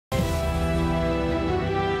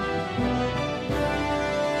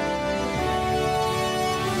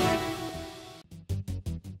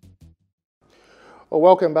Well,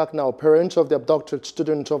 welcome back now. Parents of the abducted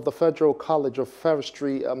student of the Federal College of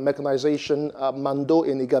Forestry, Mechanization, Mando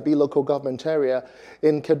in Igabi Local Government Area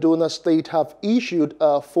in Kaduna State have issued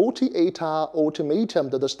a 48-hour ultimatum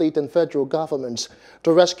to the state and federal governments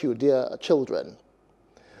to rescue their children.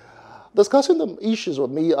 Discussing the issues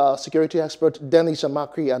with me are security expert Dennis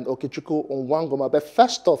Amachree and Okechukwu Nwanguma. But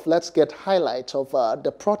first off, let's get highlights of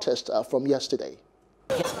the protest from yesterday.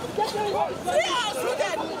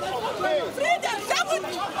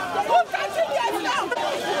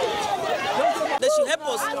 They should help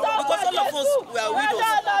us because all of us we are widows.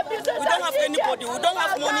 We don't have anybody. We don't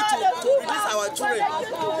have money to release our children.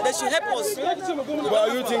 They should help us.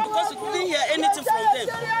 Because we didn't hear anything from them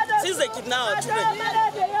since they kidnapped our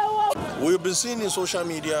children. We've been seeing in social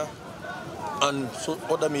media and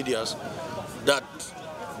other medias that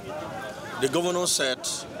the governor said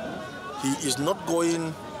he is not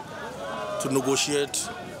going to negotiate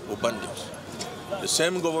with bandits. The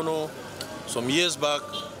same governor, some years back,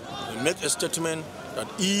 he made a statement that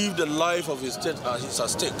if the life of his state is at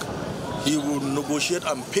stake, he will negotiate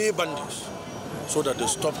and pay bandits so that they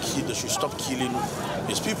should stop killing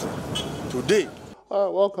his people. Today.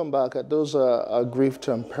 Welcome back. Those are grieved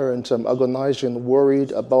parents agonizing,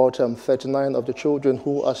 worried about 39 of the children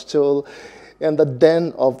who are still in the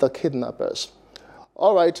den of the kidnappers.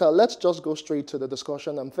 All right, let's just go straight to the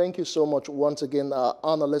discussion. And thank you so much once again,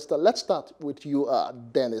 analyst. Let's start with you,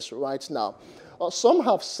 Dennis, right now. Some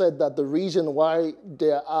have said that the reason why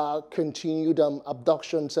there are continued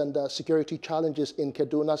abductions and security challenges in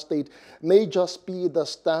Kaduna State may just be the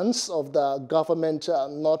stance of the government,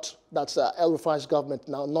 that's El-Rufai's government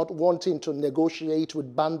now, not wanting to negotiate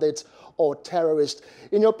with bandits or terrorists.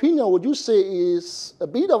 In your opinion, would you say is a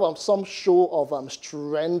bit of some show of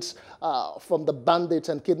strength from the bandits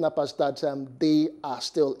and kidnappers that they are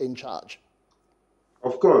still in charge?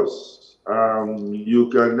 Of course.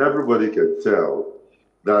 Everybody can tell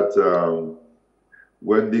that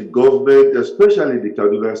when the government, especially the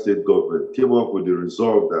Kaduna State government, came up with the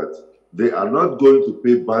resolve that they are not going to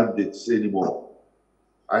pay bandits anymore,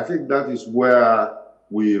 I think that is where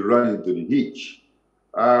we run into the hitch.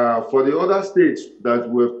 For the other states that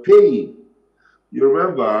were paying, you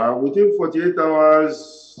remember, within 48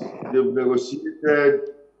 hours, they've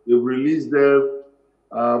negotiated, they've released them,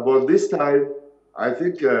 but this time, I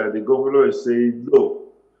think the governor is saying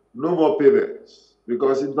no more payments,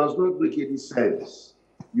 because it does not make any sense.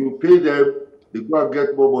 You pay them, they go and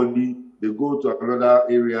get more money, they go to another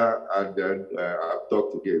area and then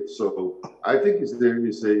abduct again. So I think it's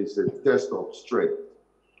a test of strength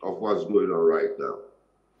of what's going on right now.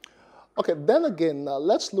 Okay, then again,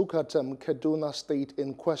 let's look at Kaduna State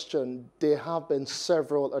in question. There have been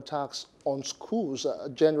several attacks on schools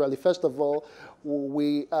generally. First of all,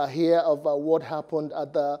 we hear of what happened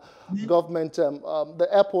at the government, the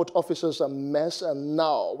airport officers' mess, and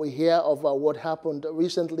now we hear of what happened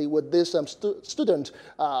recently with this student,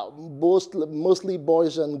 mostly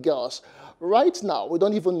boys and girls. Right now, we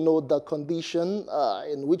don't even know the condition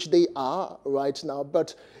in which they are right now,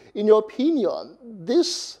 but in your opinion,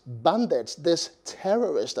 these bandits, these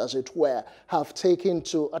terrorists, as it were, have taken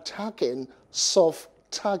to attacking soft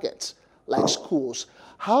targets like schools.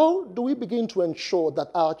 How do we begin to ensure that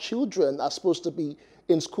our children are supposed to be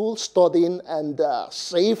in school studying and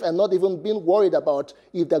safe and not even being worried about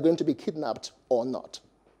if they're going to be kidnapped or not?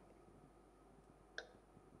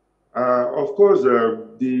 Of course,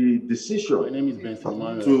 the decision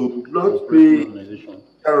to not pay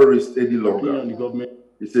terrorists any longer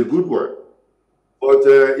is a good one. But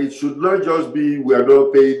it should not just be we are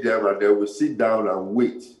not paying them and then we sit down and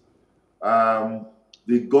wait.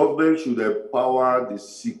 The government should empower the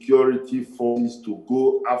security forces to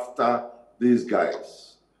go after these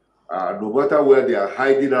guys. No matter where they are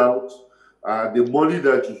hiding out, the money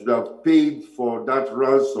that you should have paid for that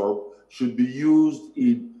ransom should be used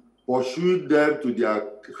in pursuing them to their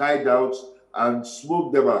hideouts and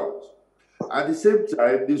smoke them out. At the same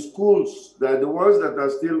time, the schools, the ones that are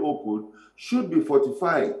still open, should be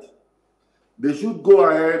fortified. They should go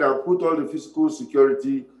ahead and put all the physical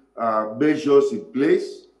security measures in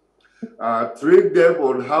place, train them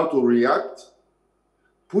on how to react,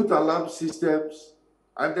 put alarm systems,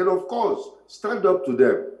 and then, of course, stand up to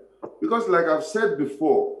them. Because like I've said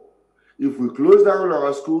before, if we close down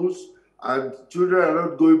our schools and children are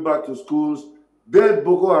not going back to schools, then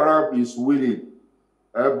Boko Haram is winning.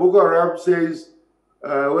 Boko Haram says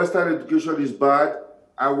Western education is bad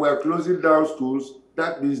and we're closing down schools.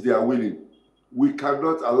 That means they are winning. We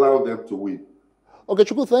cannot allow them to win. Okay,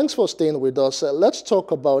 Chukwu, thanks for staying with us. Let's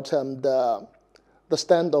talk about the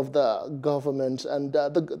stand of the government and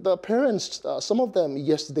the parents. Some of them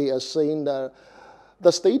yesterday are saying that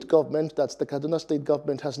the state government, that's the Kaduna State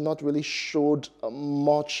government, has not really showed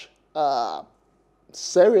much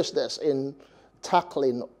seriousness in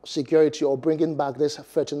tackling security or bringing back these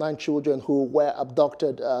 39 children who were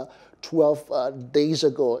abducted 12 days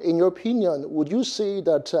ago. In your opinion, would you say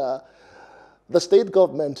that the state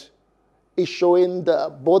government is showing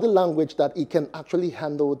the body language that it can actually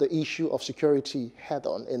handle the issue of security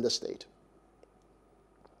head-on in the state?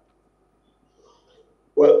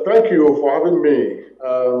 Well, thank you for having me.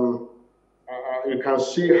 You can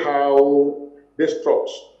see how distraught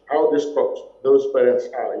those parents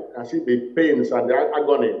are. You can see the pains and the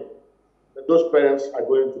agony that those parents are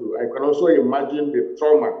going through. I can also imagine the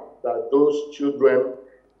trauma that those children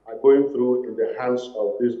are going through in the hands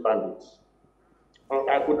of these bandits. And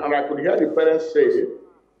I could hear the parents say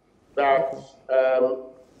that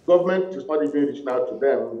government is not even reaching out to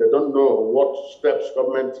them. They don't know what steps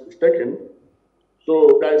government is taking.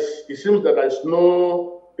 So it seems that there's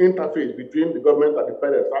no interface between the government and the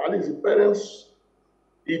parents. At least the parents,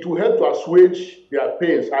 it will help to assuage their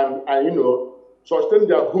pains and sustain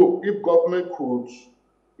their hope if government could,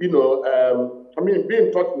 be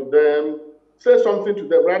in touch with them, say something to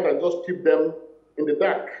them rather than just keep them in the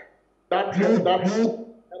dark. That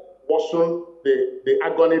worsen the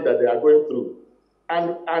agony that they are going through.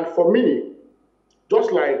 And for me,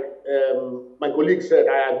 just like my colleague said,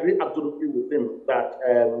 I agree absolutely with him that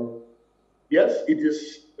yes, it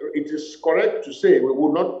is correct to say we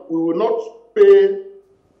will not pay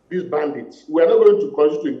these bandits. We are not going to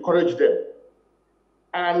continue to encourage them.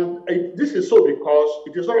 And this is so because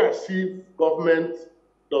it is not as if government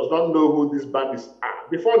does not know who these bandits are.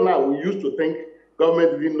 Before now, we used to think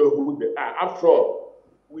government didn't know who they are. After all,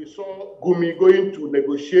 we saw Gumi going into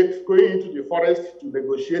the forest to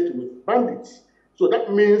negotiate with bandits. So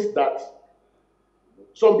that means that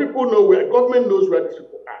some people know government knows where these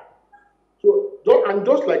people are. So, and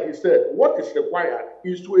just like he said, what is required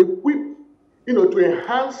is to equip, to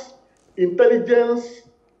enhance intelligence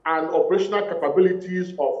and operational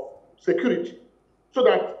capabilities of security, so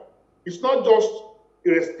that it's not just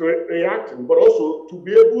reacting, but also to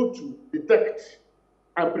be able to detect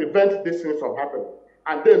and prevent these things from happening,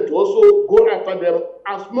 and then to also go after them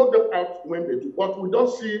and smoke them out when they do. But we don't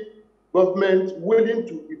see government willing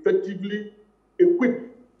to effectively equip,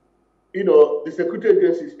 the security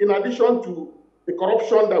agencies, in addition to the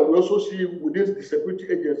corruption that we also see within the security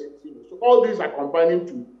agencies. So all these are combining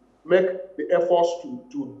to make the efforts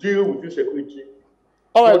to deal with insecurity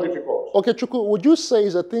more difficult. Okechukwu, would you say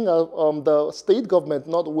is a thing of the state government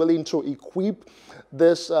not willing to equip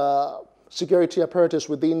this security apparatus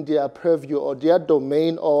within their purview or their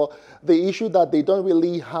domain, or the issue that they don't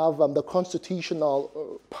really have the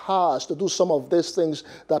constitutional powers to do some of these things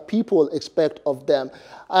that people expect of them?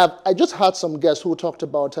 I just had some guests who talked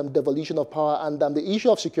about devolution of power, and the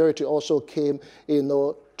issue of security also came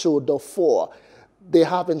to the fore. They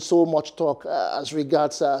having so much talk as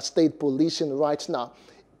regards state policing right now.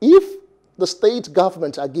 If the state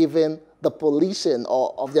government are given the policing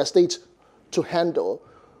of their state to handle,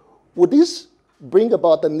 would this bring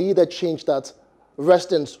about the needed change that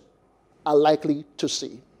residents are likely to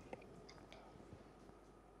see?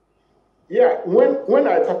 Yeah, when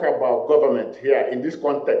I talk about government here in this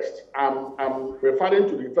context, I'm referring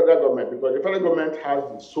to the federal government, because the federal government has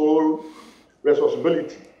the sole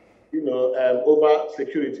responsibility, over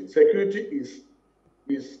security. Security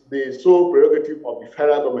is the sole prerogative of the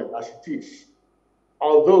federal government as it is.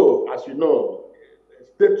 Although, as you know,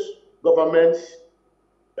 state governments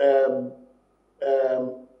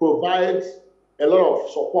provides a lot of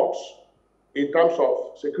support in terms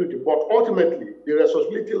of security, but ultimately the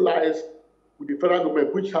responsibility lies with the federal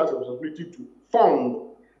government, which has a responsibility to fund.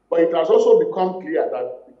 But it has also become clear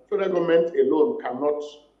that the federal government alone cannot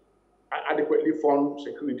adequately fund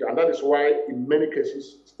security, and that is why in many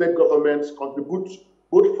cases state governments contribute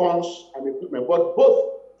both funds and equipment, but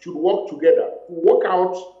both should work together to work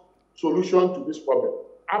out solution to this problem.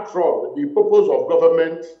 After all, the purpose of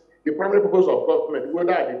government, the primary purpose of government,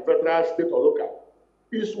 whether at the federal, state, or local,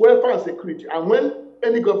 is welfare and security. And when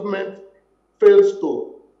any government fails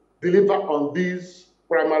to deliver on these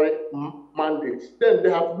primary mandates, then they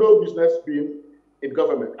have no business being in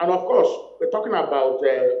government. And of course, we're talking about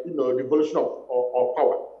devolution of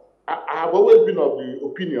power. I have always been of the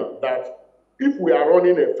opinion that if we are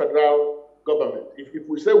running a federal government, if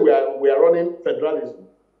we say we are running federalism,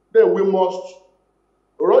 then we must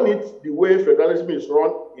run it the way federalism is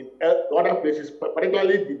run in other places,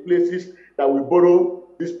 particularly the places that we borrow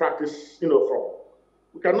this practice from.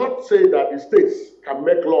 We cannot say that the states can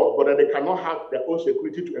make laws, but that they cannot have their own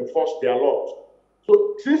security to enforce their laws.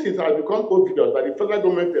 So since it has become obvious that the federal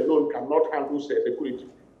government alone cannot handle security,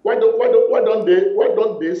 why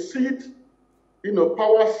don't they cede,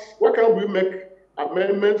 powers? Why can't we make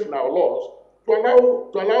amendments in our laws to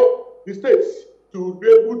allow the states to be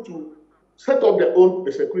able to set up their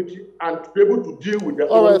own security and to be able to deal with their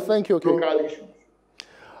own local issues?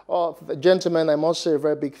 Gentlemen, I must say a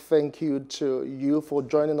very big thank you to you for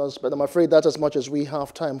joining us, but I'm afraid that's as much as we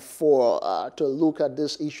have time for to look at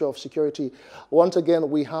this issue of security. Once again,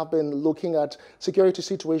 we have been looking at security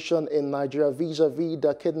situation in Nigeria vis-a-vis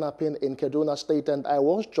the kidnapping in Kaduna State, and I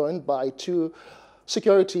was joined by two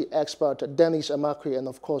security experts, Dennis Amachree and,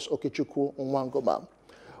 of course, Okechukwu Nwanguma.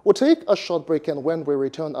 We'll take a short break, and when we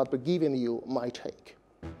return, I'll be giving you my take.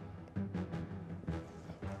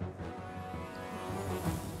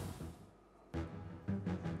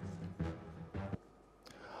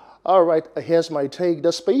 All right, here's my take.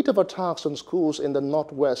 The spate of attacks on schools in the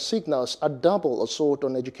Northwest signals a double assault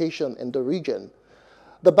on education in the region.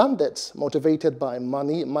 The bandits, motivated by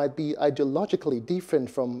money, might be ideologically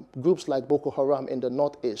different from groups like Boko Haram in the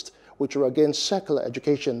Northeast, which are against secular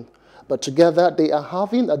education. But together, they are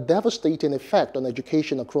having a devastating effect on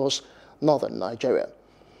education across northern Nigeria.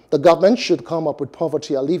 The government should come up with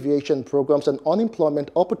poverty alleviation programs and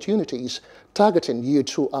unemployment opportunities targeting youth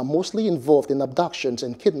who are mostly involved in abductions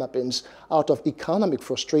and kidnappings out of economic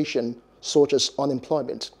frustration, such as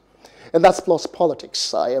unemployment. And that's Plus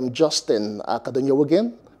Politics. I am Justin Kaduna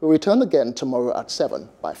again. We return again tomorrow at 7.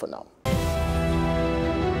 Bye for now.